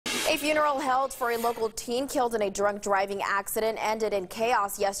A funeral held for a local teen killed in a drunk driving accident ended in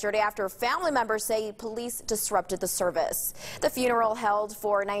chaos yesterday after family members say police disrupted the service. The funeral held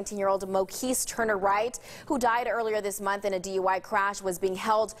for 19-year-old Mokese Turner Wright, who died earlier this month in a DUI crash, was being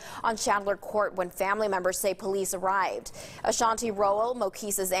held on Chandler Court when family members say police arrived. Ashanti Rowell,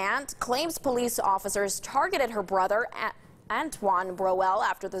 Mokese's aunt, claims police officers targeted her brother, Antoine Rowell,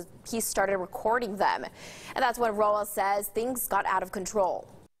 after he started recording them. And that's when Rowell says things got out of control.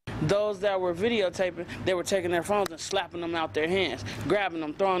 Those that were videotaping, they were taking their phones and slapping them out their hands, grabbing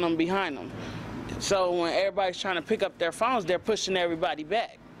them, throwing them behind them. So when everybody's trying to pick up their phones, they're pushing everybody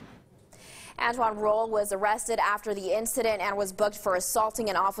back. Antoine Rowell was arrested after the incident and was booked for assaulting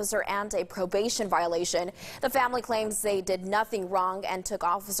an officer and a probation violation. The family claims they did nothing wrong and took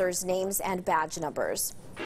officers' names and badge numbers.